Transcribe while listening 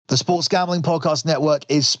The Sports Gambling Podcast Network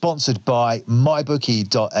is sponsored by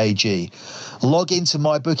MyBookie.ag. Log into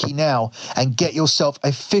MyBookie now and get yourself a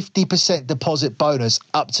 50% deposit bonus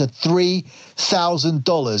up to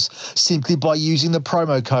 $3,000 simply by using the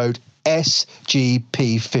promo code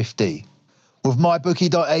SGP50. With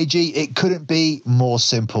MyBookie.ag, it couldn't be more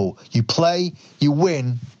simple. You play, you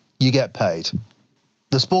win, you get paid.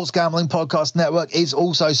 The Sports Gambling Podcast Network is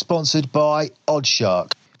also sponsored by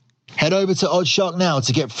Oddshark. Head over to Oddshark now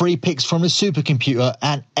to get free picks from the supercomputer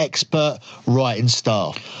and expert writing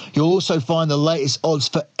staff. You'll also find the latest odds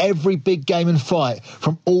for every big game and fight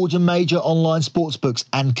from all the major online sportsbooks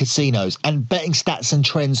and casinos, and betting stats and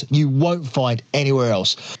trends you won't find anywhere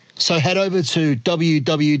else. So head over to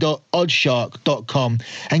www.oddshark.com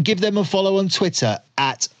and give them a follow on Twitter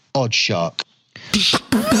at Oddshark.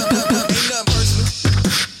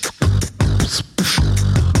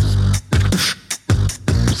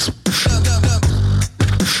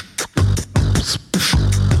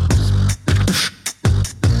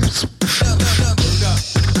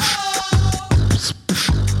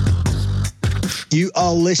 You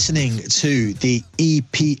are listening to the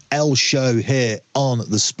EPL show here on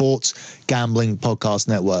the Sports Gambling Podcast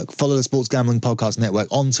Network. Follow the Sports Gambling Podcast Network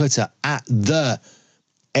on Twitter at the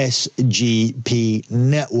SGP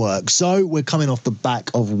Network. So we're coming off the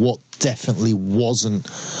back of what definitely wasn't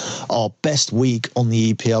our best week on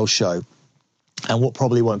the EPL show. And what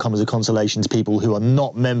probably won't come as a consolation to people who are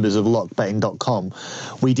not members of lockbetting.com.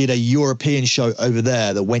 We did a European show over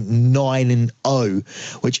there that went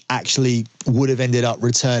 9-0, which actually would have ended up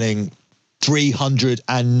returning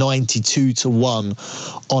 392 to 1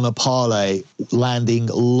 on a parlay, landing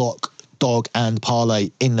lock, dog and parlay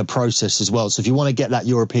in the process as well. So if you want to get that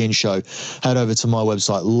European show, head over to my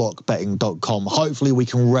website, lockbetting.com. Hopefully we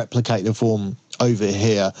can replicate the form over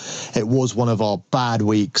here. It was one of our bad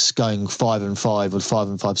weeks, going 5-5 with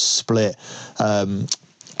 5-5 split.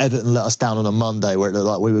 Everton let us down on a Monday where it looked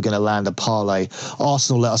like we were going to land a parlay.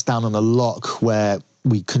 Arsenal let us down on a lock where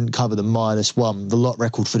we couldn't cover the -1. The lock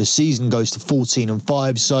record for the season goes to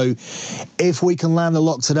 14-5. So if we can land the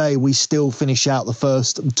lock today, we still finish out the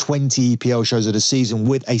first 20 EPL shows of the season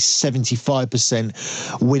with a 75%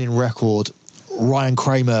 winning record. Ryan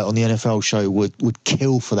Kramer on the NFL show would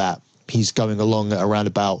kill for that. He's going along at around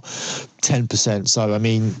about 10%. So, I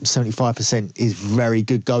mean, 75% is very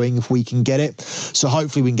good going if we can get it. So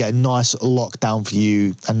hopefully we can get a nice lockdown for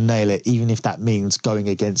you and nail it, even if that means going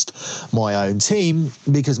against my own team,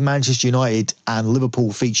 because Manchester United and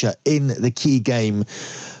Liverpool feature in the key game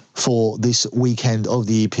for this weekend of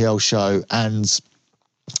the EPL show. And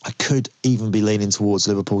I could even be leaning towards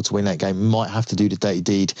Liverpool to win that game. Might have to do the dirty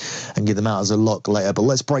deed and get them out as a lock later. But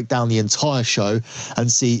let's break down the entire show and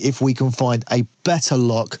see if we can find a better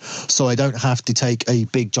lock so I don't have to take a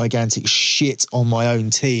big, gigantic shit on my own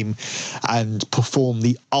team and perform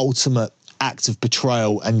the ultimate act of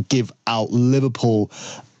betrayal and give out Liverpool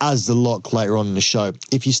as the lock later on in the show.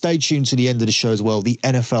 If you stay tuned to the end of the show as well, the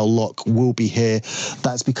NFL lock will be here.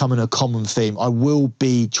 That's becoming a common theme. I will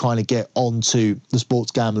be trying to get onto the Sports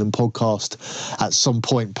Gambling Podcast at some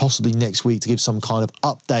point, possibly next week, to give some kind of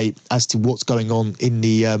update as to what's going on in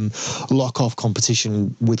the lock-off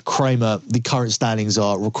competition with Kramer. The current standings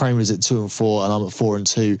are, well, Kramer is at 2-4 and I'm at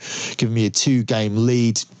 4-2, giving me a 2-game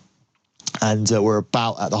lead. And we're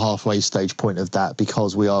about at the halfway stage point of that,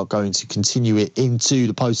 because we are going to continue it into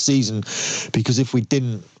the postseason. Because if we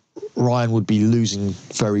didn't, Ryan would be losing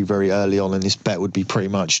very, very early on, and this bet would be pretty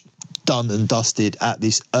much done and dusted at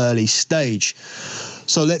this early stage.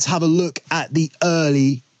 So let's have a look at the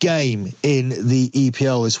early game in the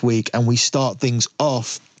EPL this week, and we start things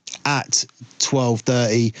off at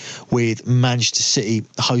 12:30 with Manchester City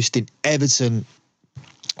hosting Everton,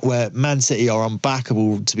 where Man City are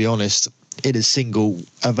unbackable, to be honest. It is single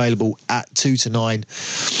available at 2-9.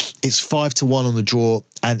 It's 5-1 on the draw,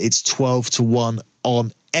 and it's 12-1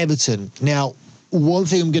 on Everton. Now, one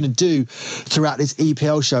thing I'm going to do throughout this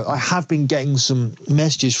EPL show, I have been getting some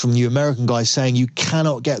messages from you American guys saying you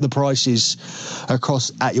cannot get the prices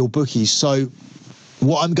across at your bookies. So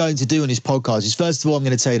what I'm going to do on this podcast is, first of all, I'm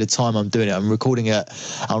going to tell you the time I'm doing it. I'm recording it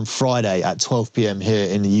on Friday at 12 p.m. here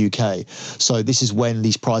in the UK. So this is when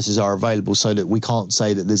these prices are available, so that we can't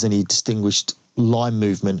say that there's any distinguished line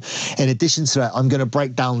movement. In addition to that, I'm going to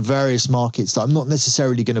break down various markets that I'm not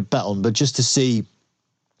necessarily going to bet on, but just to see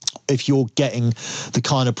if you're getting the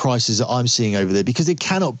kind of prices that I'm seeing over there, because it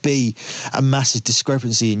cannot be a massive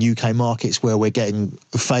discrepancy in UK markets where we're getting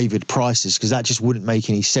favoured prices, because that just wouldn't make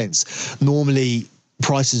any sense. Normally,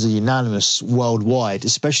 prices are unanimous worldwide,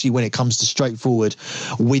 especially when it comes to straightforward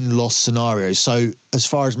win-loss scenarios. So as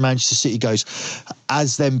far as Manchester City goes,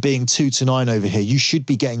 as them being 2-9 over here, you should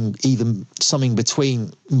be getting either something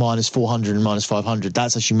between minus 400 and minus 500.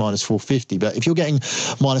 That's actually minus 450. But if you're getting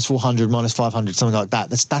minus 400, minus 500, something like that,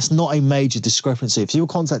 that's not a major discrepancy. If you're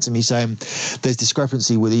contacting me saying there's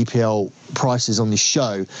discrepancy with EPL prices on this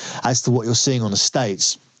show as to what you're seeing on the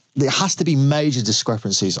States, there has to be major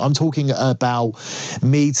discrepancies. I'm talking about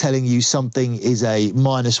me telling you something is a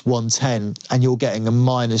minus 110 and you're getting a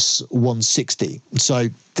minus 160. So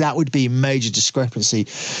that would be a major discrepancy.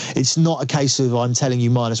 It's not a case of I'm telling you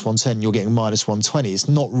minus 110, you're getting minus 120. It's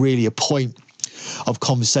not really a point of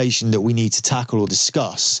conversation that we need to tackle or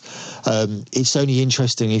discuss. It's only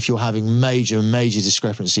interesting if you're having major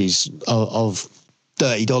discrepancies of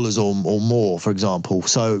 $30 or more, for example.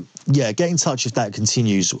 So yeah, get in touch if that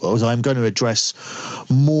continues, as I'm going to address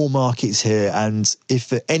more markets here. And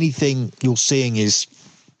if anything you're seeing is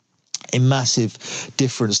a massive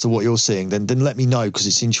difference to what you're seeing, then let me know, because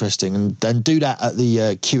it's interesting. And then do that at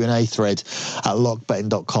the Q&A thread at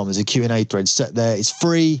lockbetting.com. There's a Q&A thread set there. It's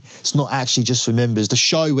free. It's not actually just for members. The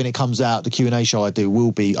show, when it comes out, the Q&A show I do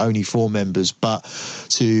will be only for members. But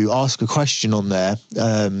to ask a question on there,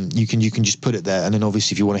 you can just put it there. And then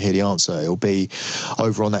obviously if you want to hear the answer, it'll be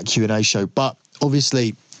over on that Q&A show. But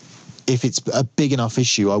obviously, if it's a big enough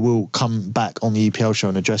issue, I will come back on the EPL show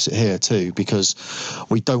and address it here too, because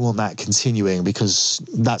we don't want that continuing, because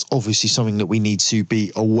that's obviously something that we need to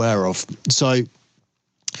be aware of. So,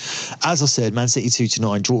 as I said, Man City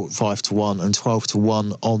 2-9, draw at 5-1 and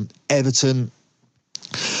 12-1 on Everton.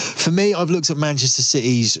 For me, I've looked at Manchester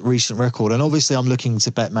City's recent record, and obviously I'm looking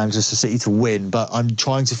to bet Manchester City to win, but I'm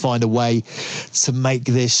trying to find a way to make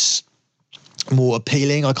this more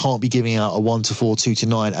appealing. I can't be giving out a 1-4,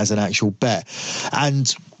 2-9 as an actual bet. And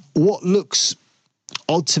what looks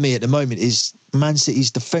odd to me at the moment is Man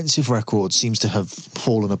City's defensive record seems to have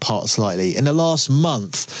fallen apart slightly. In the last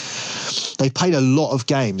month, they've played a lot of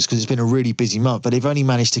games because it's been a really busy month, but they've only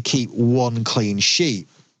managed to keep one clean sheet.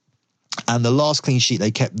 And the last clean sheet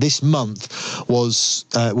they kept this month was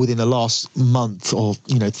within the last month, or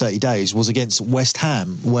 30 days, was against West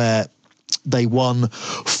Ham, where they won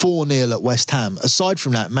 4-0 at West Ham. Aside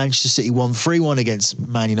from that, Manchester City won 3-1 against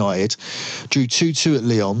Man United, drew 2-2 at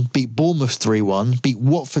Lyon, beat Bournemouth 3-1, beat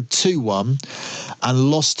Watford 2-1, and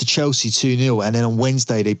lost to Chelsea 2-0. And then on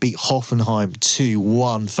Wednesday, they beat Hoffenheim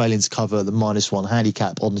 2-1, failing to cover the -1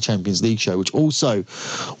 handicap on the Champions League show, which also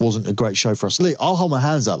wasn't a great show for us. Look, I'll hold my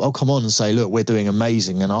hands up. I'll come on and say, look, we're doing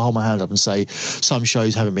amazing. And I'll hold my hands up and say some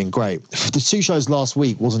shows haven't been great. The two shows last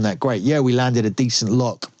week wasn't that great. Yeah, we landed a decent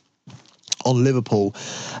lock on Liverpool,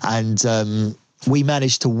 and we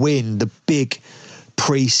managed to win the big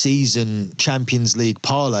pre-season Champions League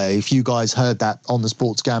parlay. If you guys heard that on the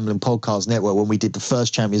Sports Gambling Podcast Network when we did the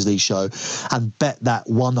first Champions League show and bet that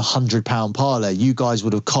 £100 parlay, you guys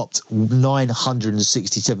would have copped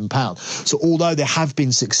 £967. So although there have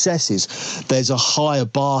been successes, there's a higher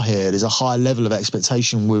bar here. There's a higher level of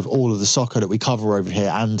expectation with all of the soccer that we cover over here.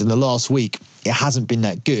 And in the last week, it hasn't been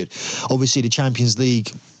that good. Obviously, the Champions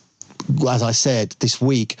League, as I said, this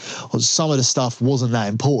week, some of the stuff wasn't that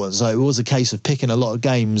important. So it was a case of picking a lot of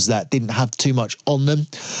games that didn't have too much on them.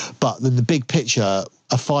 But then the big picture,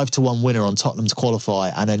 a 5-1 winner on Tottenham to qualify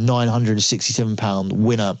and a £967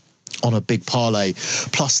 winner on a big parlay,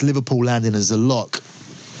 plus Liverpool landing as a lock,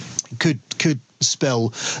 could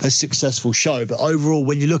spell a successful show. But overall,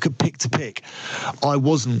 when you look at pick to pick, I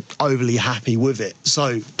wasn't overly happy with it.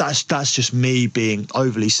 So that's just me being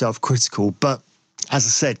overly self-critical. But as I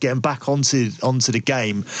said, getting back onto the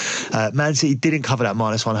game, Man City didn't cover that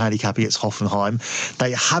 -1 handicap against Hoffenheim.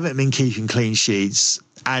 They haven't been keeping clean sheets,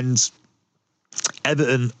 and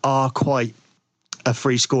Everton are quite a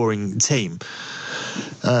free-scoring team.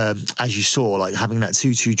 As you saw, like having that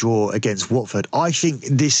 2-2 draw against Watford. I think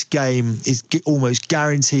this game is almost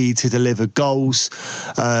guaranteed to deliver goals.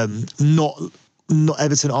 Not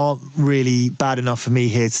Everton aren't really bad enough for me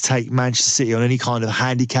here to take Manchester City on any kind of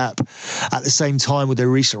handicap. At the same time, with their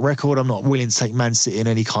recent record, I'm not willing to take Man City in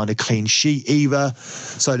any kind of clean sheet either.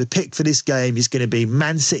 So the pick for this game is going to be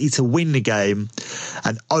Man City to win the game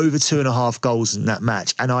and over 2.5 goals in that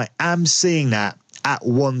match. And I am seeing that at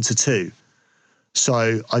 1-2.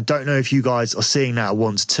 So I don't know if you guys are seeing that at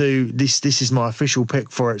 1-2. This is my official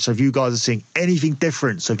pick for it. So if you guys are seeing anything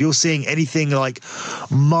different, so if you're seeing anything like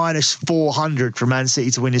 -400 for Man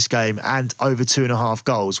City to win this game and over 2.5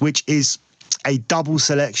 goals, which is a double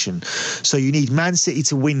selection. So you need Man City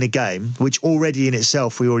to win the game, which already in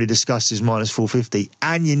itself we already discussed is minus 450,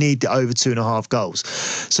 and you need the over 2.5 goals.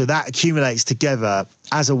 So that accumulates together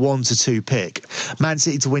as a 1-2 pick. Man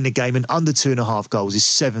City to win the game and under 2.5 goals is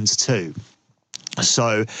 7-2.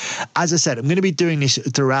 So, as I said, I'm going to be doing this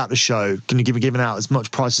throughout the show, going to be giving out as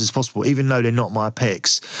much prices as possible, even though they're not my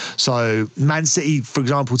picks. So, Man City, for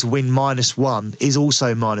example, to win -1 is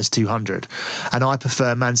also minus 200. And I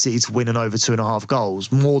prefer Man City to win and over 2.5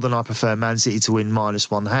 goals more than I prefer Man City to win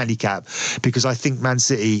 -1 handicap, because I think Man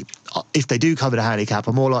City, if they do cover the handicap,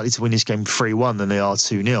 are more likely to win this game 3-1 than they are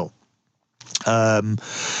 2-0.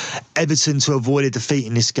 Everton to avoid a defeat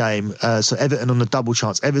in this game. So Everton on the double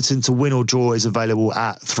chance. Everton to win or draw is available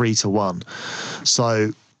at 3-1.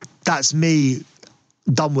 So that's me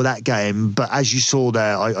done with that game. But as you saw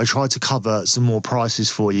there, I tried to cover some more prices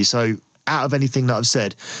for you. So out of anything that I've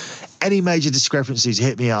said, any major discrepancies,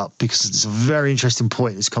 hit me up, because it's a very interesting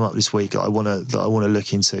point that's come up this week that I want to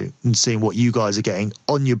look into and seeing what you guys are getting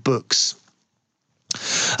on your books,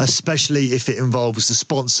 especially if it involves the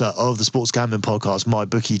sponsor of the Sports Gambling Podcast,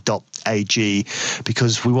 mybookie.ag,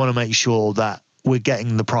 because we want to make sure that we're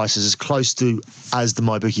getting the prices as close to as the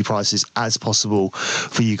MyBookie prices as possible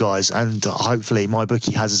for you guys, and hopefully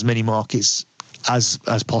MyBookie has as many markets as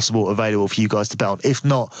possible available for you guys to bet on. If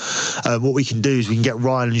not, what we can do is we can get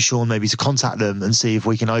Ryan and Sean maybe to contact them and see if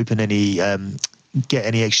we can open any get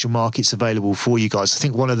any extra markets available for you guys. I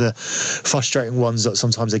think one of the frustrating ones that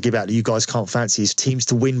sometimes they give out that you guys can't fancy is teams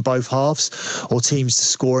to win both halves or teams to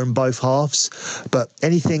score in both halves. But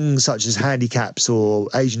anything such as handicaps or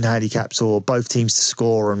Asian handicaps or both teams to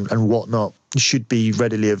score and whatnot should be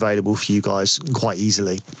readily available for you guys quite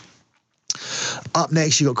easily. Up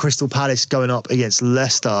next, you've got Crystal Palace going up against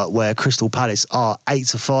Leicester, where Crystal Palace are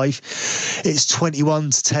 8-5. It's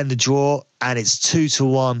 21-10 to draw, and it's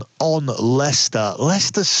 2-1 on Leicester.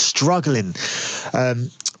 Leicester's struggling.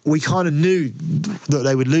 We kind of knew that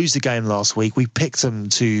they would lose the game last week. We picked them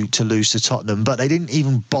to lose to Tottenham, but they didn't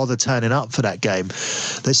even bother turning up for that game.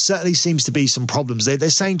 There certainly seems to be some problems. They're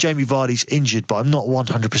saying Jamie Vardy's injured, but I'm not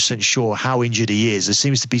 100% sure how injured he is. There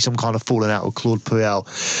seems to be some kind of falling out with Claude Puel.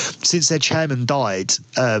 Since their chairman died,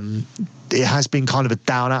 it has been kind of a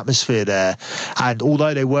down atmosphere there. And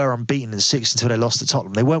although they were unbeaten in 6 until they lost to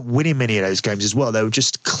Tottenham, they weren't winning many of those games as well. They were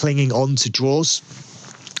just clinging on to draws.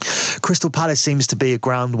 Crystal Palace seems to be a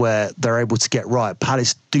ground where they're able to get right.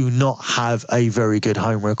 Palace do not have a very good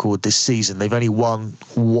home record this season. They've only won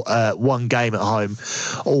one game at home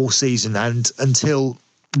all season, and until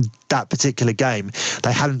that particular game,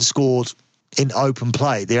 they hadn't scored in open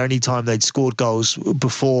play. The only time they'd scored goals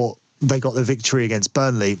before they got the victory against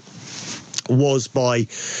Burnley was by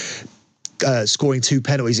scoring 2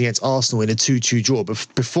 penalties against Arsenal in a 2-2 draw. But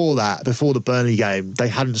before that, before the Burnley game, they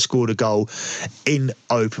hadn't scored a goal in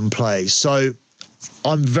open play. So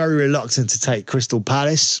I'm very reluctant to take Crystal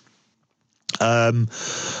Palace.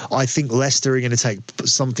 I think Leicester are going to take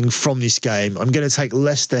something from this game. I'm going to take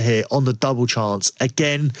Leicester here on the double chance.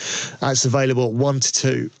 Again, that's available at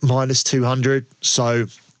 1-2, minus 200. So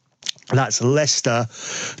that's Leicester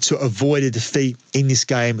to avoid a defeat in this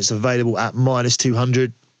game. It's available at minus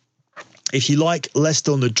 200. If you like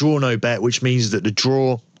Leicester on the draw no bet, which means that the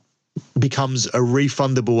draw becomes a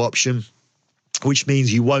refundable option, which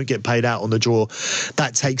means you won't get paid out on the draw,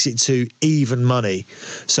 that takes it to even money.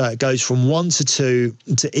 So it goes from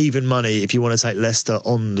 1-2 to even money if you want to take Leicester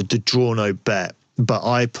on the draw no bet. But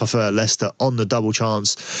I prefer Leicester on the double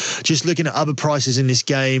chance. Just looking at other prices in this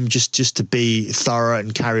game, just to be thorough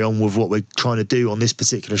and carry on with what we're trying to do on this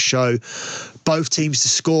particular show. Both teams to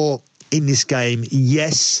score in this game,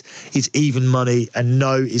 yes, is even money, and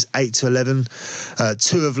no is 8-11.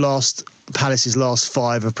 2 of Palace's last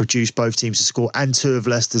 5 have produced both teams to score, and 2 of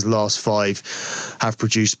Leicester's last 5 have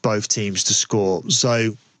produced both teams to score.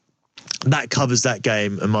 So that covers that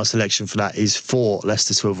game, and my selection for that is for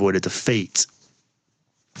Leicester to avoid a defeat.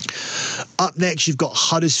 Up next, you've got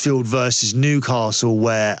Huddersfield versus Newcastle,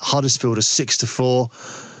 where Huddersfield are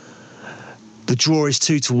 6-4. The draw is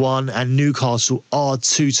 2-1, and Newcastle are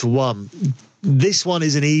 2-1. This one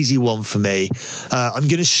is an easy one for me. I'm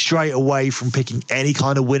going to stray away from picking any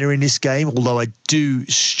kind of winner in this game, although I do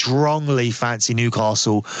strongly fancy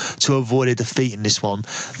Newcastle to avoid a defeat in this one.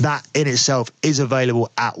 That in itself is available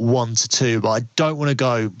at 1-2, but I don't want to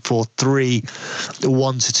go for 3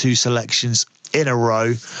 1-2 selections in a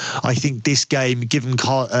row. I think this game, given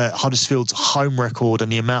Huddersfield's home record and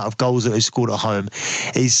the amount of goals that they scored at home,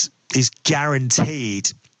 is guaranteed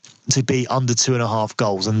to be under 2.5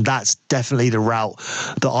 goals, and that's definitely the route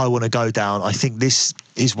that I want to go down. I think this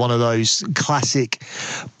is one of those classic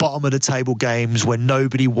bottom of the table games where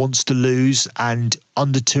nobody wants to lose, and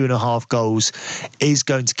under 2.5 goals is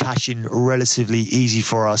going to cash in relatively easy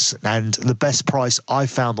for us. And the best price I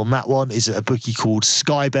found on that one is at a bookie called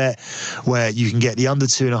Sky Bet, where you can get the under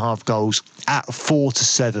 2.5 goals at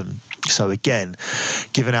 4-7. So again,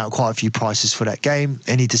 giving out quite a few prices for that game.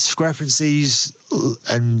 Any discrepancies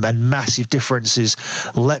and massive differences,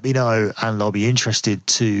 let me know, and I'll be interested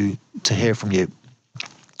to hear from you.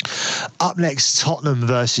 Up next, Tottenham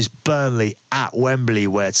versus Burnley at Wembley,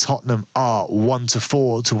 where Tottenham are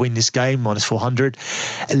 1-4 to win this game, -400,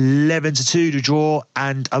 11-2 to draw,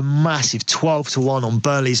 and a massive 12-1 on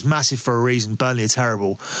Burnley. It's massive for a reason. Burnley are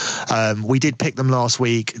terrible. We did pick them last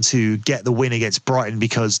week to get the win against Brighton,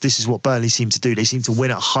 because this is what Burnley seem to do. They seem to win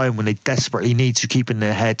at home when they desperately need to, keeping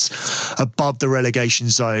their heads above the relegation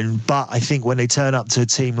zone. But I think when they turn up to a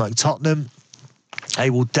team like Tottenham, they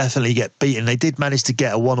will definitely get beaten. They did manage to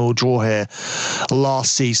get a 1-1 draw here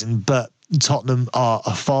last season, but Tottenham are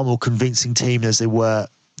a far more convincing team than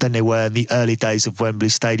they were in the early days of Wembley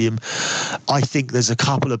Stadium. I think there's a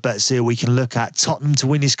couple of bets here we can look at. Tottenham to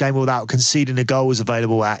win this game without conceding a goal is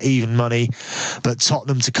available at even money, but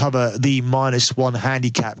Tottenham to cover the -1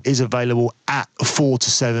 handicap is available at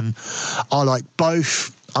 4-7. I like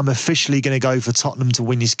both. I'm officially going to go for Tottenham to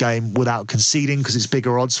win this game without conceding because it's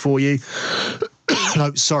bigger odds for you.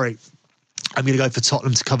 No, sorry. I'm going to go for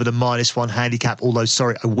Tottenham to cover the -1 handicap, although,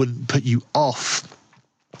 sorry, I wouldn't put you off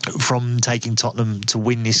from taking Tottenham to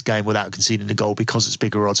win this game without conceding a goal because it's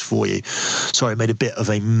bigger odds for you. Sorry, I made a bit of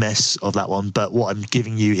a mess of that one, but what I'm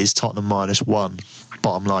giving you is Tottenham -1,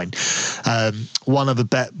 bottom line. One other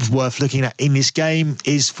bet worth looking at in this game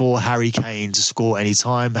is for Harry Kane to score any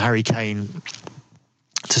time. Harry Kane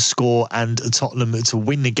to score and Tottenham to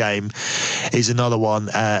win the game is another one.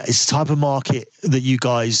 It's the type of market that you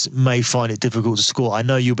guys may find it difficult to score. I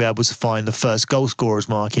know you'll be able to find the first goal scorers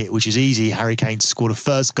market, which is easy. Harry Kane to score the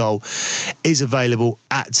first goal is available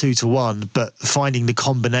at 2-1, but finding the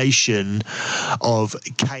combination of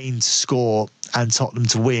Kane to score and Tottenham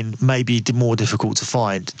to win may be more difficult to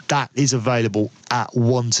find. That is available at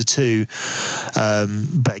 1-2.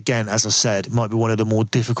 But again, as I said, it might be one of the more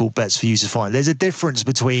difficult bets for you to find. There's a difference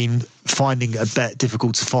between finding a bet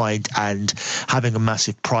difficult to find and having a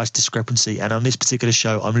massive price discrepancy. And on this particular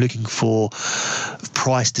show, I'm looking for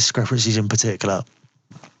price discrepancies in particular.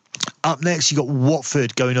 Up next, you got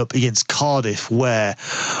Watford going up against Cardiff, where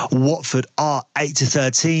Watford are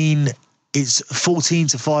 8-13. It's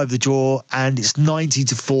 14-5 the draw, and it's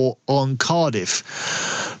 90-4 on Cardiff.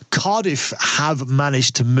 Cardiff have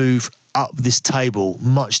managed to move up this table,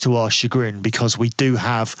 much to our chagrin, because we do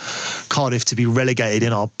have Cardiff to be relegated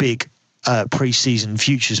in our big pre-season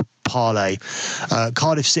futures parlay.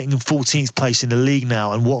 Cardiff sitting in 14th place in the league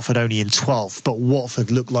now, and Watford only in 12th, but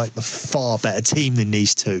Watford look like the far better team than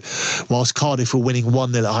these two. Whilst Cardiff were winning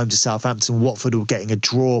 1-0 at home to Southampton, Watford were getting a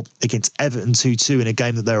draw against Everton 2-2 in a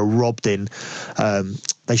game that they were robbed in.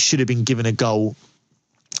 They should have been given a goal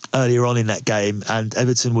earlier on in that game, and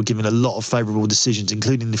Everton were given a lot of favourable decisions,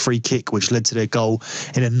 including the free kick, which led to their goal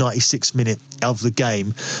in a 96th minute of the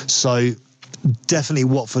game. So definitely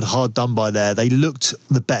Watford hard done by there. They looked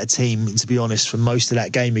the better team, to be honest, for most of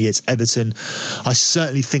that game against Everton. I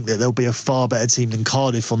certainly think that they'll be a far better team than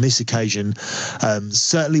Cardiff on this occasion.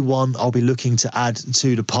 Certainly one I'll be looking to add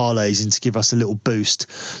to the parlays and to give us a little boost.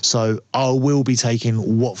 So I will be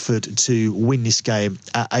taking Watford to win this game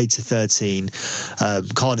at 8-13.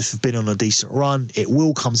 Cardiff have been on a decent run. It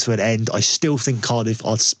will come to an end. I still think Cardiff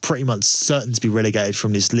are pretty much certain to be relegated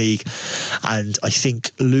from this league, and I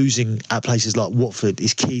think losing at places like Watford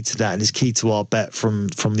is key to that, and is key to our bet from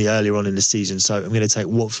the earlier on in the season. So I'm going to take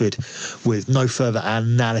Watford with no further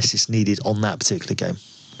analysis needed on that particular game.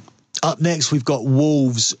 Up next, we've got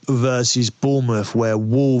Wolves versus Bournemouth, where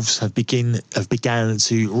Wolves have began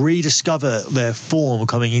to rediscover their form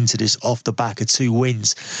coming into this off the back of two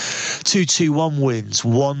wins. 2-2-1 wins,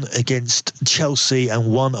 one against Chelsea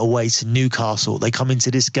and one away to Newcastle. They come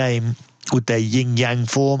into this game with their yin-yang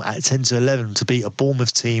form at 10-11 to beat a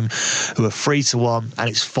Bournemouth team who are 3-1, and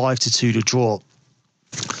it's 5-2 to draw.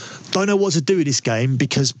 Don't know what to do with this game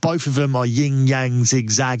because both of them are yin-yang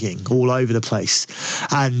zigzagging all over the place.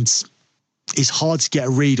 And it's hard to get a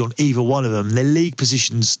read on either one of them. Their league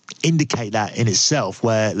positions indicate that in itself,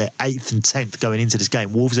 where they're 8th and 10th going into this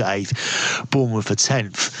game. Wolves are 8th, Bournemouth are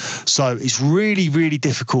 10th. So it's really, really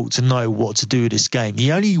difficult to know what to do with this game.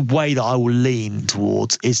 The only way that I will lean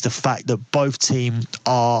towards is the fact that both teams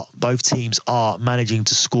are managing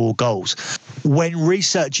to score goals. When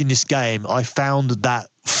researching this game, I found that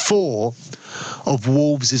 4 of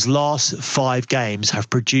Wolves' last 5 games have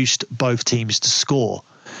produced both teams to score.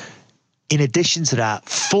 In addition to that,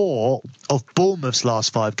 4 of Bournemouth's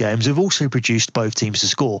last 5 games have also produced both teams to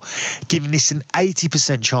score, giving this an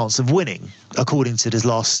 80% chance of winning, according to the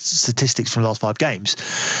last statistics from the last 5 games.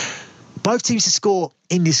 Both teams to score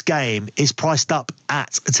in this game is priced up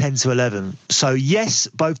at 10 to 11. So yes,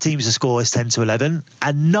 both teams to score is 10 to 11,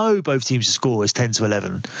 and no, both teams to score is 10 to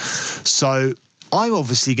 11. So I'm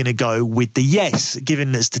obviously going to go with the yes,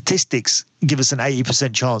 given that statistics give us an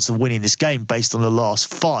 80% chance of winning this game based on the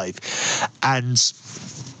last 5. And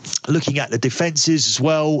looking at the defences as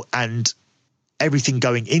well and everything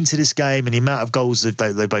going into this game and the amount of goals that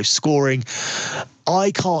they're both scoring,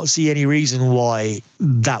 I can't see any reason why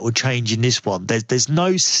that would change in this one. There's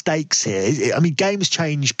no stakes here. I mean, games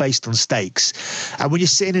change based on stakes. And when you're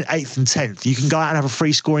sitting in 8th and 10th, you can go out and have a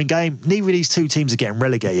free-scoring game. Neither of these two teams are getting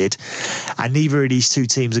relegated, and neither of these two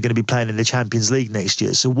teams are going to be playing in the Champions League next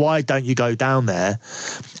year. So why don't you go down there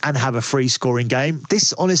and have a free-scoring game?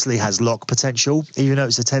 This honestly has lock potential, even though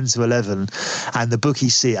it's a 10 to 11, and the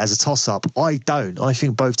bookies see it as a toss-up. I don't. I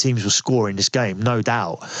think both teams will score in this game, no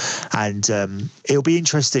doubt. And it'll be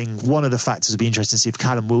interesting. One of the factors will be interesting to see if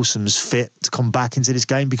Callum Wilson's fit to come back into this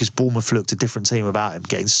game, because Bournemouth looked a different team without him,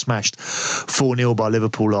 getting smashed 4-0 by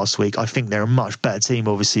Liverpool last week. I think they're a much better team,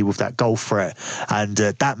 obviously, with that goal threat, and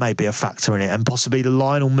that may be a factor in it. And possibly the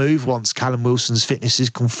line will move once Callum Wilson's fitness is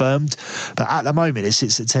confirmed. But at the moment, it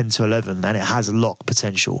sits at 10 to 11, and it has a lock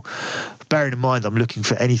potential. Bearing in mind, I'm looking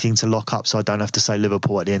for anything to lock up so I don't have to say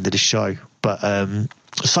Liverpool at the end of the show. But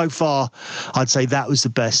so far, I'd say that was the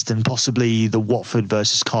best, and possibly the Watford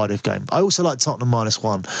versus Cardiff game. I also like Tottenham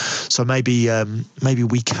 -1, so maybe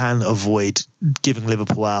we can avoid giving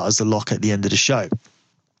Liverpool out as the lock at the end of the show.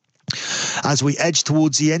 As we edge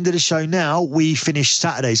towards the end of the show now, we finish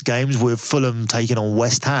Saturday's games with Fulham taking on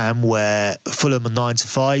West Ham, where Fulham are 9 to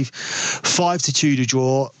 5, 5 to 2 to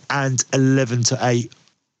draw, and 11 to 8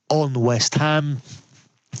 on West Ham.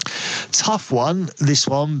 Tough one, this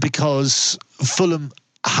one, because Fulham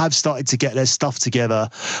have started to get their stuff together,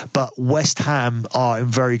 but West Ham are in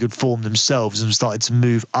very good form themselves and started to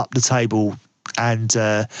move up the table. And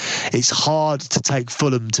it's hard to take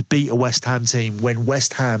Fulham to beat a West Ham team when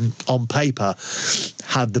West Ham, on paper,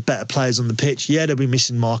 have the better players on the pitch. Yeah, they'll be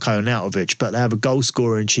missing Marko Arnautovic, but they have a goal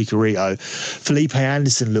scorer in Chicharito. Felipe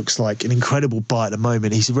Anderson looks like an incredible buy at the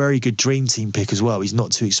moment. He's a very good dream team pick as well. He's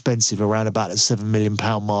not too expensive, around about the £7 million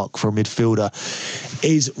mark for a midfielder.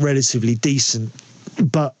 Is relatively decent.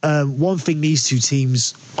 But one thing these two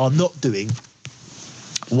teams are not doing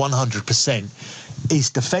 100% is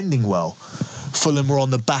defending well. Fulham were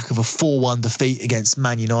on the back of a 4-1 defeat against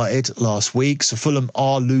Man United last week. So Fulham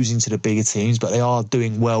are losing to the bigger teams, but they are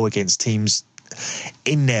doing well against teams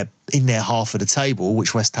in their half of the table,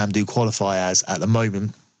 which West Ham do qualify as at the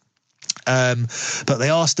moment. But they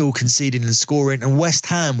are still conceding and scoring, and West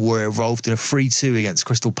Ham were involved in a 3-2 against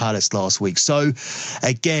Crystal Palace last week. So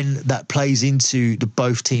again, that plays into the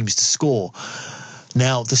both teams to score.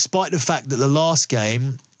 Now, despite the fact that the last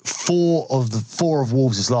game, 4 of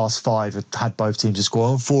Wolves' last 5 had both teams to score,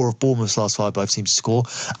 and 4 of Bournemouth's last 5 both teams to score,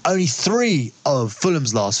 only 3 of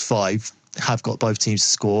Fulham's last 5 have got both teams to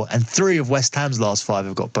score, and 3 of West Ham's last 5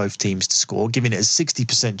 have got both teams to score, giving it a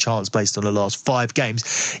 60% chance based on the last 5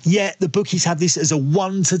 games. Yet the bookies have this as a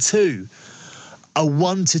 1-2. A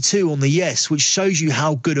 1-2 on the yes, which shows you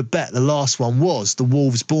how good a bet the last one was, the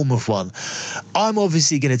Wolves-Bournemouth one. I'm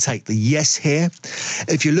obviously going to take the yes here.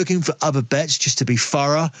 If you're looking for other bets, just to be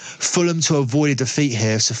thorough, Fulham to avoid a defeat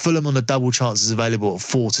here. So Fulham on the double chances available at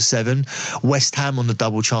 4 to 7. West Ham on the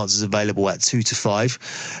double chances available at 2 to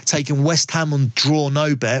 5. Taking West Ham on draw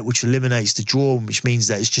no bet, which eliminates the draw, which means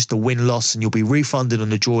that it's just a win-loss and you'll be refunded on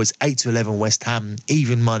the draw, is 8 to 11 West Ham,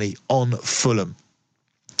 even money on Fulham.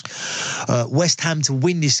 West Ham to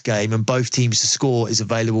win this game and both teams to score is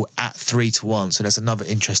available at 3 to 1. So that's another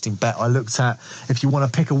interesting bet I looked at. If you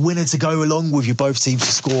want to pick a winner to go along with your both teams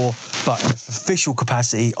to score, but in official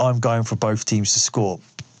capacity, I'm going for both teams to score.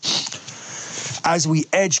 As we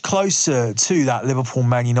edge closer to that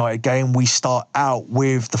Liverpool-Man United game, we start out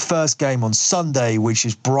with the first game on Sunday, which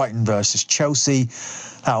is Brighton versus Chelsea.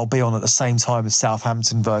 That'll be on at the same time as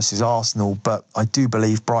Southampton versus Arsenal, but I do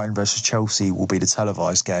believe Brighton versus Chelsea will be the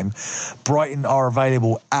televised game. Brighton are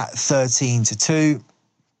available at 13-2.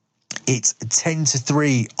 It's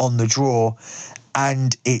 10-3 on the draw,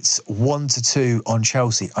 and it's 1-2 on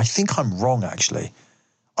Chelsea. I think I'm wrong, actually.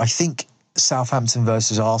 I think Southampton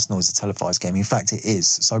versus Arsenal is a televised game. In fact, it is.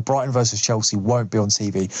 So Brighton versus Chelsea won't be on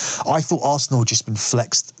TV. I thought Arsenal had just been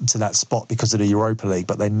flexed to that spot because of the Europa League,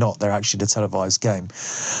 but they're not. They're actually the televised game.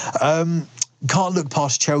 Can't look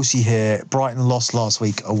past Chelsea here. Brighton lost last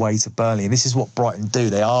week away to Burnley. And this is what Brighton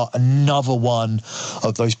do. They are another one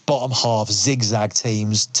of those bottom half zigzag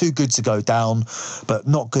teams. Too good to go down, but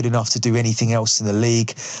not good enough to do anything else in the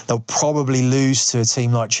league. They'll probably lose to a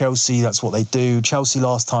team like Chelsea. That's what they do. Chelsea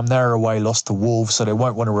last time they were away lost to Wolves, so they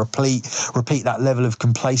won't want to repeat that level of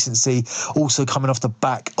complacency. Also coming off the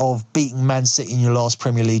back of beating Man City in your last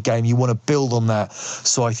Premier League game, you want to build on that.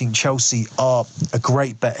 So I think Chelsea are a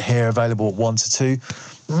great bet here, available at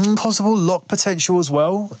 1-2. Possible lock potential as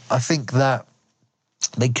well. I think that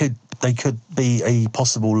they could be a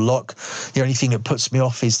possible lock. The only thing that puts me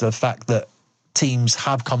off is the fact that teams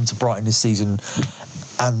have come to Brighton this season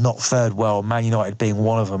and not fared well, Man United being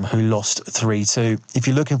one of them, who lost 3-2. If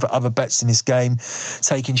you're looking for other bets in this game,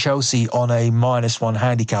 taking Chelsea on a -1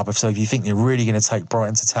 handicap, so if you think they're really going to take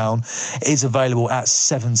Brighton to town, is available at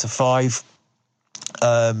 7-5.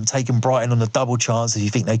 Taking Brighton on the double chance, if you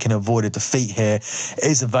think they can avoid a defeat here,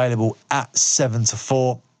 is available at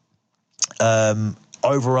 7-4.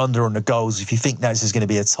 Over-under on the goals, if you think this is going to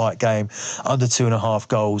be a tight game, under 2.5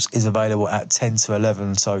 goals is available at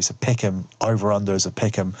 10-11. So it's a pick'em. Over-under is a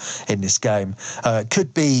pick'em in this game.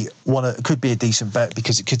 Could be a decent bet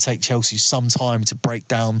because it could take Chelsea some time to break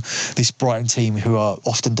down this Brighton team, who are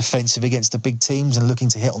often defensive against the big teams and looking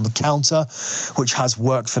to hit on the counter, which has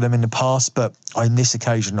worked for them in the past. But on this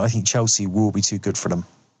occasion, I think Chelsea will be too good for them.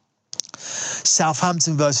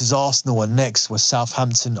 Southampton versus Arsenal are next, where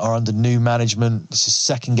Southampton are under new management. This is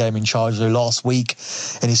second game in charge. Last week,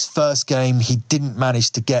 in his first game, he didn't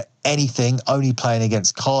manage to get anything, only playing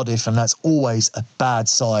against Cardiff, and that's always a bad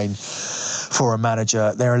sign for a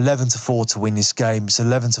manager. They're 11-4 to win this game. It's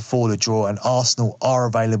 11-4 to draw, and Arsenal are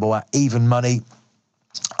available at even money.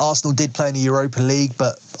 Arsenal did play in the Europa League,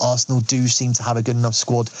 but Arsenal do seem to have a good enough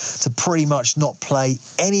squad to pretty much not play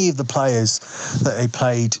any of the players that they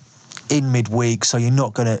played in midweek. So you're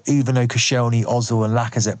not going to, even though Koscielny, Ozil and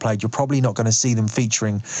Lacazette played, you're probably not going to see them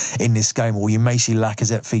featuring in this game, or you may see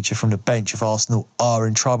Lacazette feature from the bench if Arsenal are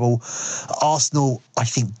in trouble. Arsenal, I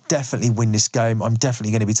think, definitely win this game. I'm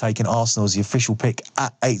definitely going to be taking Arsenal as the official pick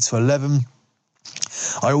at 8-11.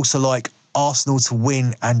 I also like Arsenal to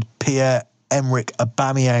win and Pierre-Emerick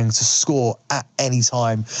Aubameyang to score at any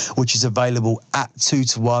time, which is available at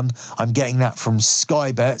 2-1. I'm getting that from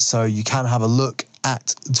Sky Bet, so you can have a look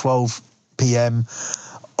at 12 p.m.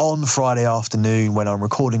 on Friday afternoon when I'm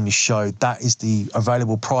recording this show. That is the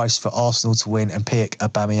available price for Arsenal to win and Pierre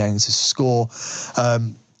Aubameyang to score.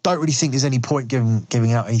 Don't really think there's any point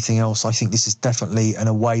giving out anything else. I think this is definitely an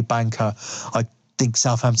away banker. I think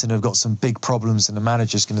Southampton have got some big problems and the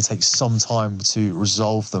manager's going to take some time to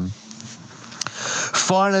resolve them.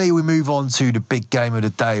 Finally, we move on to the big game of the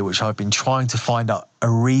day, which I've been trying to find out a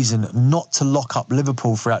reason not to lock up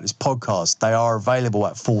Liverpool throughout this podcast. They are available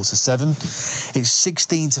at 4-7. It's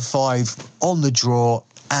 16-5 on the draw,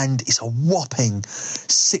 and it's a whopping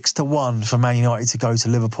 6-1 for Man United to go to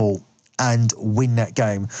Liverpool and win that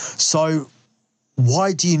game. So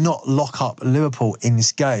why do you not lock up Liverpool in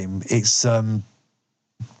this game?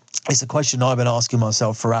 It's a question I've been asking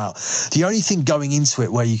myself throughout. The only thing going into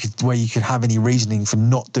it where you could have any reasoning for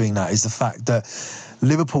not doing that is the fact that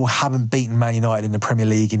Liverpool haven't beaten Man United in the Premier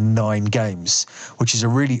League in 9 games, which is a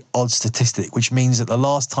really odd statistic, which means that the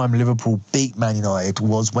last time Liverpool beat Man United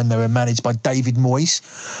was when they were managed by David Moyes.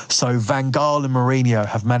 So Van Gaal and Mourinho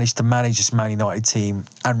have managed to manage this Man United team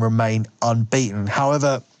and remain unbeaten.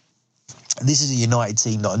 However, this is a United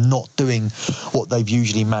team that are not doing what they've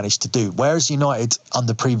usually managed to do. Whereas United,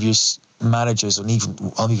 under previous managers and even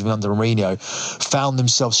under Mourinho, found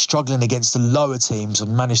themselves struggling against the lower teams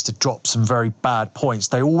and managed to drop some very bad points.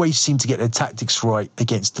 They always seem to get their tactics right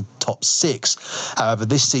against the top 6. However,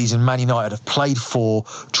 this season, Man United have played 4,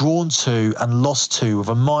 drawn 2 and lost 2 with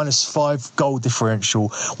a -5 goal differential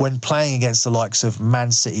when playing against the likes of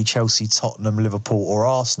Man City, Chelsea, Tottenham, Liverpool or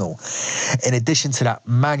Arsenal. In addition to that,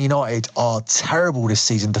 Man United are terrible this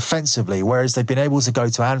season defensively, whereas they've been able to go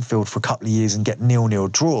to Anfield for a couple of years and get 0-0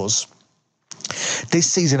 draws. This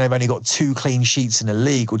season, they've only got 2 clean sheets in the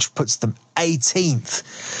league, which puts them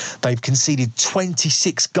 18th. They've conceded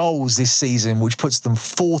 26 goals this season, which puts them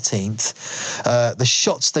 14th. The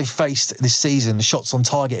shots they've faced this season, the shots on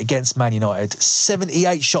target against Man United,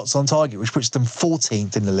 78 shots on target, which puts them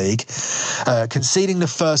 14th in the league. Conceding the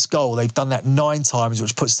first goal, they've done that 9 times,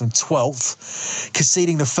 which puts them 12th.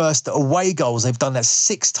 Conceding the first away goals, they've done that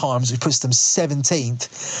 6 times, which puts them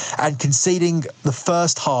 17th. And conceding the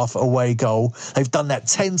first half away goal, they've done that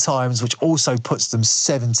 10 times, which also puts them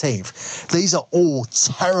 17th. These are all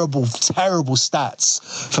terrible, terrible stats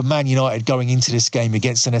for Man United going into this game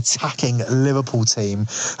against an attacking Liverpool team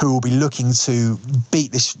who will be looking to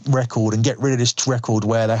beat this record and get rid of this record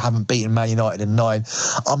where they haven't beaten Man United in 9.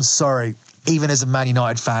 I'm sorry, even as a Man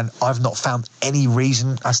United fan, I've not found any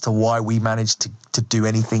reason as to why we managed to do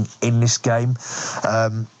anything in this game.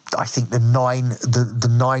 I think the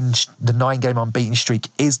 9 game unbeaten streak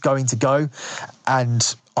is going to go,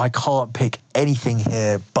 and I can't pick anything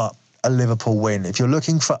here but a Liverpool win. If you're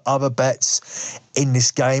looking for other bets in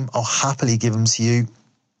this game, I'll happily give them to you.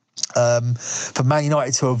 For Man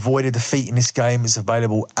United to avoid a defeat in this game, it's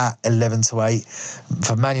available at 11-8.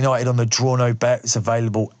 For Man United on the draw no bet, it's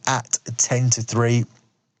available at 10-3.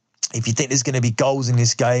 If you think there's going to be goals in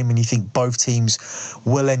this game and you think both teams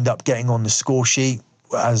will end up getting on the score sheet,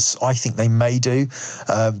 as I think they may do,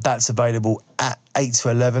 that's available at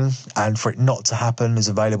 8-11, and for it not to happen is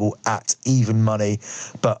available at even money.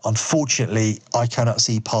 But unfortunately, I cannot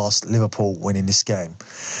see past Liverpool winning this game.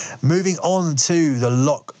 Moving on to the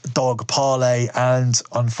lock dog parlay, and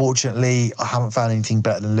unfortunately, I haven't found anything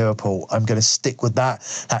better than Liverpool. I'm going to stick with that.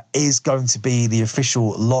 That is going to be the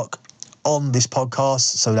official lock on this podcast,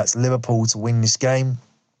 so that's Liverpool to win this game.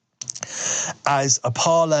 As a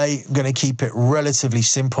parlay, I'm going to keep it relatively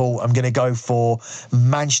simple. I'm going to go for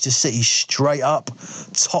Manchester City straight up,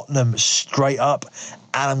 Tottenham straight up,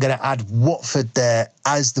 and I'm going to add Watford there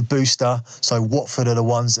as the booster. So Watford are the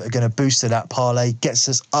ones that are going to boost that parlay, gets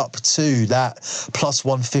us up to that plus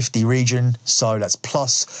 150 region. So that's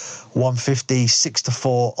plus 150,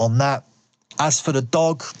 6-4 on that. As for the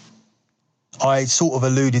dog, I sort of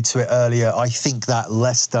alluded to it earlier. I think that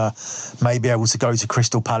Leicester may be able to go to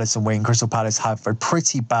Crystal Palace and win. Crystal Palace have a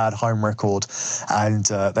pretty bad home record, and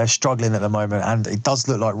they're struggling at the moment. And it does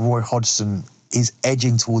look like Roy Hodgson is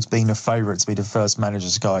edging towards being the favourite to be the first manager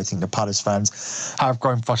to go. I think the Palace fans have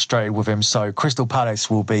grown frustrated with him. So Leicester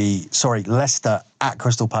at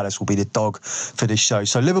Crystal Palace will be the dog for this show.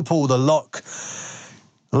 So Liverpool, the lock,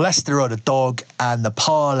 Leicester are the dog, and the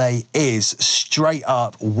parlay is straight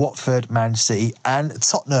up Watford, Man City and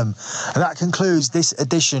Tottenham. And that concludes this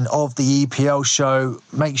edition of the EPL show.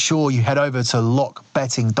 Make sure you head over to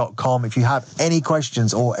lockbetting.com if you have any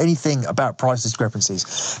questions or anything about price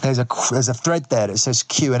discrepancies. There's a thread there that says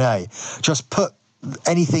Q&A. Just put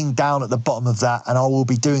anything down at the bottom of that, and I will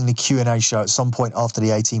be doing the Q&A show at some point after the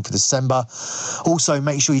 18th of December. Also,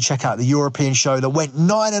 make sure you check out the European show that went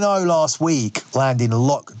 9-0 last week, landing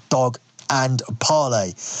lock, dog and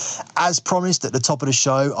parlay. As promised at the top of the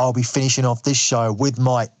show, I'll be finishing off this show with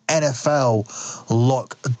my NFL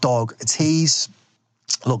lock, dog tease.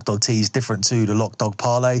 Lock dog tease different to the lock dog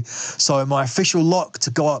parlay. So my official lock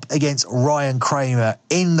to go up against Ryan Kramer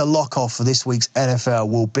in the lock off for this week's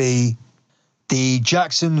NFL will be the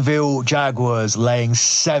Jacksonville Jaguars laying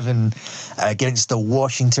 7 against the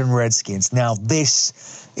Washington Redskins. Now,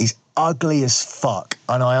 this is ugly as fuck,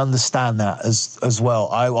 and I understand that as well.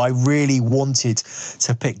 I really wanted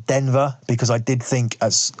to pick Denver because I did think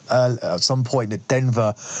at some point that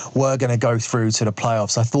Denver were going to go through to the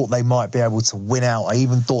playoffs. I thought they might be able to win out. I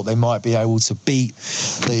even thought they might be able to beat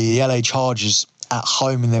the LA Chargers at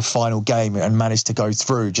home in their final game and managed to go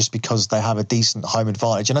through just because they have a decent home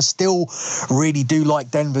advantage. And I still really do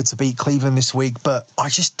like Denver to beat Cleveland this week, but I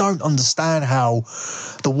just don't understand how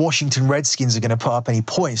the Washington Redskins are going to put up any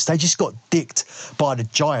points. They just got dicked by the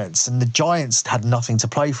Giants, and the Giants had nothing to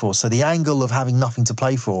play for. So the angle of having nothing to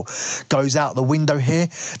play for goes out the window here.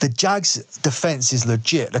 The Jags' defense is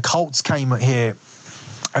legit. The Colts came here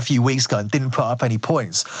a few weeks ago and didn't put up any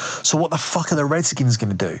points. So what the fuck are the Redskins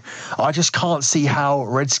going to do? I just can't see how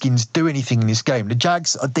Redskins do anything in this game. The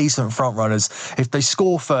Jags are decent front runners. If they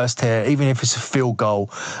score first here, even if it's a field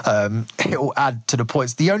goal, it will add to the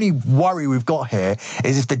points. The only worry we've got here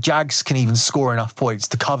is if the Jags can even score enough points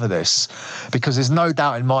to cover this, because there's no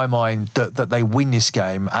doubt in my mind that they win this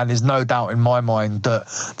game, and there's no doubt in my mind that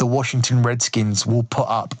the Washington Redskins will put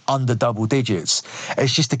up under double digits.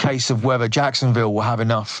 It's just a case of whether Jacksonville will have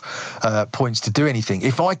enough enough points to do anything.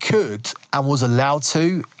 If I could and was allowed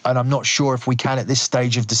to, and I'm not sure if we can at this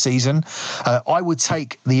stage of the season, I would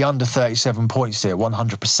take the under 37 points here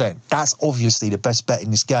 100%. That's obviously the best bet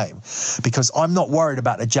in this game, because I'm not worried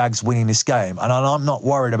about the Jags winning this game, and I'm not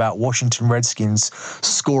worried about Washington Redskins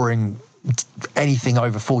scoring anything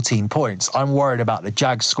over 14 points. I'm worried about the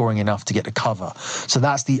Jags scoring enough to get the cover. So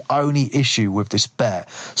that's the only issue with this bet.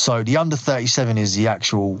 So the under 37 is the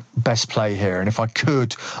actual best play here. And if I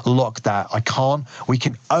could lock that, I can't. We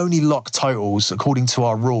can only lock totals according to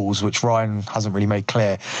our rules, which Ryan hasn't really made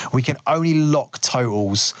clear. We can only lock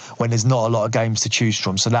totals when there's not a lot of games to choose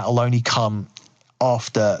from. So that'll only come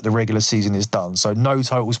after the regular season is done. So no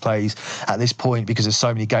totals plays at this point because there's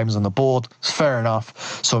so many games on the board. It's fair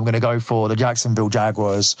enough. So I'm going to go for the Jacksonville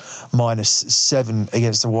Jaguars -7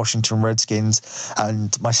 against the Washington Redskins.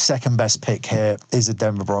 And my second best pick here is the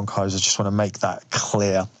Denver Broncos. I just want to make that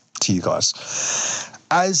clear to you guys.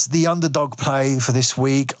 As the underdog play for this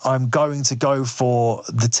week, I'm going to go for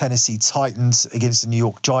the Tennessee Titans against the New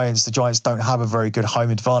York Giants. The Giants don't have a very good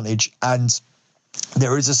home advantage, and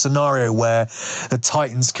there is a scenario where the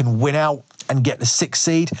Titans can win out and get the 6th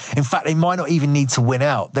seed. In fact, they might not even need to win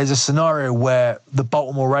out. There's a scenario where the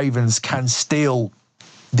Baltimore Ravens can steal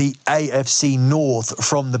the AFC North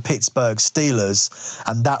from the Pittsburgh Steelers,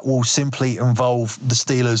 and that will simply involve the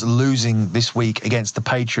Steelers losing this week against the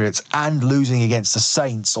Patriots and losing against the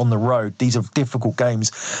Saints on the road. These are difficult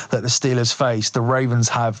games that the Steelers face. The Ravens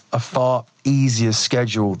have a far easier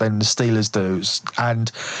schedule than the Steelers do,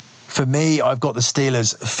 and for me, I've got the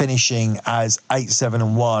Steelers finishing as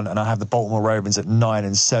 8-7-1, and I have the Baltimore Ravens at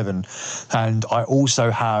 9-7. And I also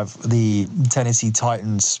have the Tennessee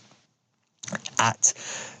Titans at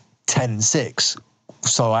 10-6.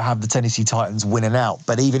 So I have the Tennessee Titans winning out.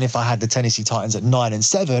 But even if I had the Tennessee Titans at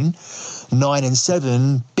 9-7,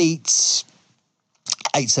 9-7 beats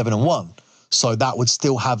 8-7-1. So that would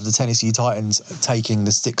still have the Tennessee Titans taking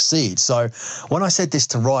the 6th seed. So when I said this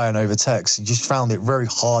to Ryan over text, he just found it very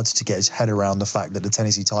hard to get his head around the fact that the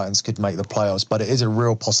Tennessee Titans could make the playoffs. But it is a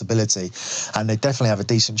real possibility, and they definitely have a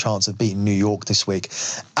decent chance of beating New York this week.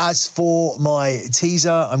 As for my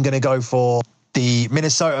teaser, I'm going to go for the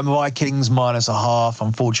Minnesota Vikings -0.5.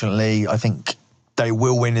 Unfortunately, I think they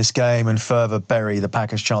will win this game and further bury the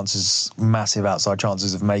Packers' chances, massive outside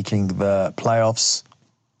chances of making the playoffs.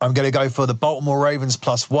 I'm going to go for the Baltimore Ravens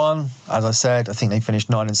 +1. As I said, I think they finished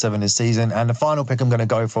 9-7 this season. And the final pick I'm going to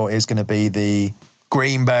go for is going to be the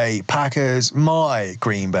Green Bay Packers, my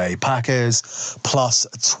Green Bay Packers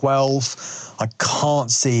 +12. I can't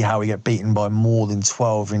see how we get beaten by more than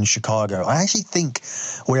 12 in Chicago. I actually think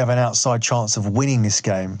we have an outside chance of winning this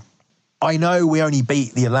game. I know we only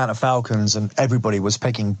beat the Atlanta Falcons and everybody was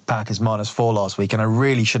picking Packers -4 last week, and I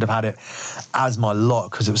really should have had it as my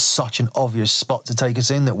lock because it was such an obvious spot to take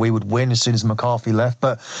us in that we would win as soon as McCarthy left.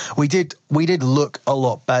 But we did look a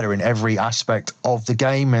lot better in every aspect of the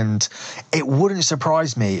game, and it wouldn't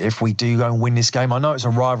surprise me if we do go and win this game. I know it's a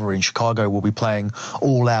rivalry and Chicago will be playing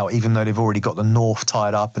all out, even though they've already got the North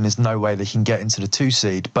tied up and there's no way they can get into the 2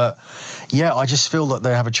 seed. But yeah, I just feel that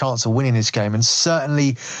they have a chance of winning this game and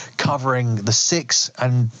certainly covering the 6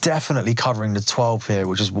 and definitely covering the 12 here,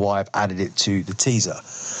 which is why I've added it to the teaser.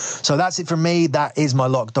 So that's it from me. That is my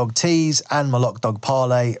Lock Dog tease and my Lock Dog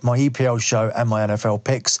parlay, my EPL show and my NFL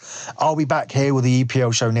picks. I'll be back here with the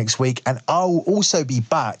EPL show next week, and I'll also be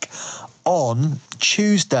back on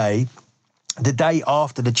Tuesday, the day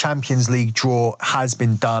after the Champions League draw has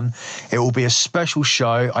been done. It will be a special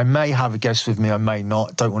show. I may have a guest with me, I may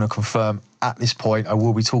not. Don't want to confirm at this point. I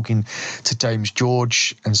will be talking to James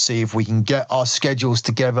George and see if we can get our schedules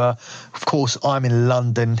together. Of course, I'm in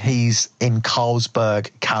London. He's in Carlsberg,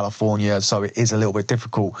 California. So it is a little bit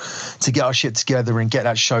difficult to get our shit together and get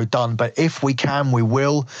that show done. But if we can, we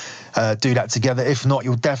will do that together. If not,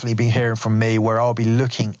 you'll definitely be hearing from me, where I'll be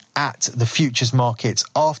looking at the futures markets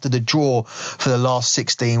after the draw for the last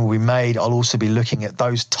 16 will be made. I'll also be looking at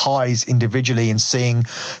those ties individually and seeing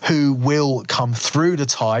who will come through the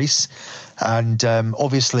ties. And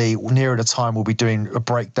obviously, nearer the time, we'll be doing a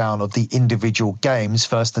breakdown of the individual games,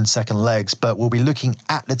 first and second legs. But we'll be looking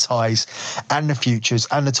at the ties and the futures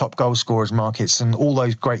and the top goal scorers markets and all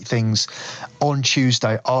those great things on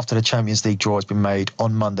Tuesday after the Champions League draw has been made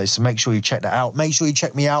on Monday. So make sure you check that out. Make sure you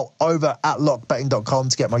check me out over at lockbetting.com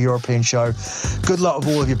to get my European show. Good luck with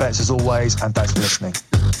all of your bets as always, and thanks for listening.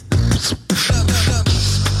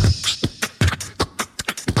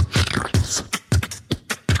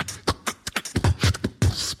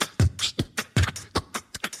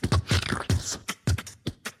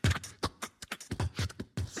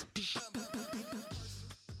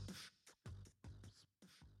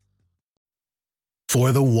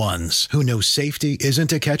 For the ones who know safety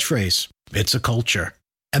isn't a catchphrase, it's a culture.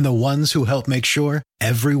 And the ones who help make sure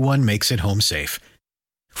everyone makes it home safe.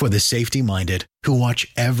 For the safety-minded who watch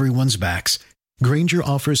everyone's backs, Grainger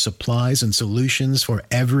offers supplies and solutions for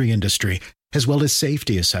every industry, as well as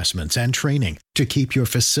safety assessments and training to keep your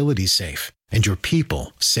facilities safe and your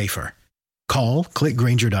people safer. Call, click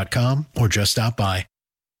Grainger.com, or just stop by.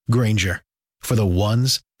 Grainger, for the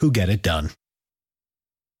ones who get it done.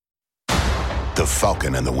 The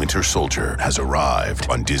Falcon and the Winter Soldier has arrived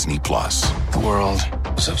on Disney+. The world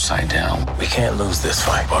is upside down. We can't lose this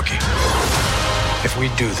fight, Bucky. If we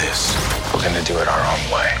do this, we're going to do it our own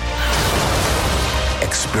way.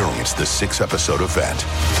 Experience the 6-episode event.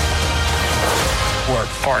 Work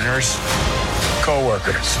partners,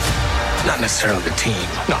 co-workers, not necessarily the team.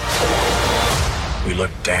 No. We look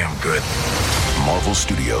damn good. Marvel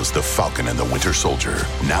Studios' The Falcon and the Winter Soldier,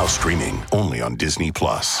 now streaming only on Disney+.